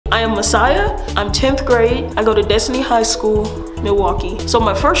I am Messiah. I'm 10th grade. I go to Destiny High School, Milwaukee. So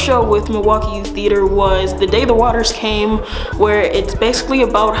my first show with Milwaukee Youth Theatre was The Day the Waters Came, where it's basically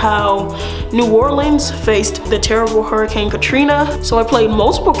about how New Orleans faced the terrible Hurricane Katrina. So I played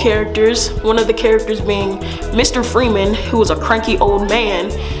multiple characters, one of the characters being Mr. Freeman, who was a cranky old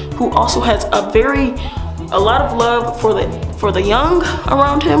man who also has a lot of love for the young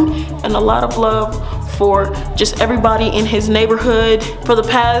around him and a lot of love for just everybody in his neighborhood. For the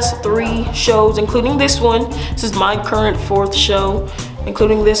past 3 shows, including this one, this is my current 4th show,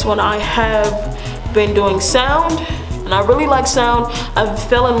 including this one, I have been doing sound, and I really like sound. I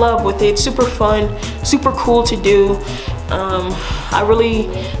fell in love with it. Super fun, super cool to do. I really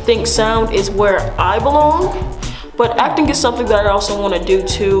think sound is where I belong. But acting is something that I also want to do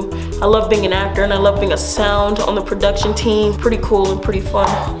too. I love being an actor and I love being a sound on the production team. Pretty cool and pretty fun.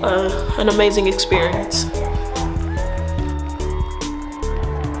 An amazing experience.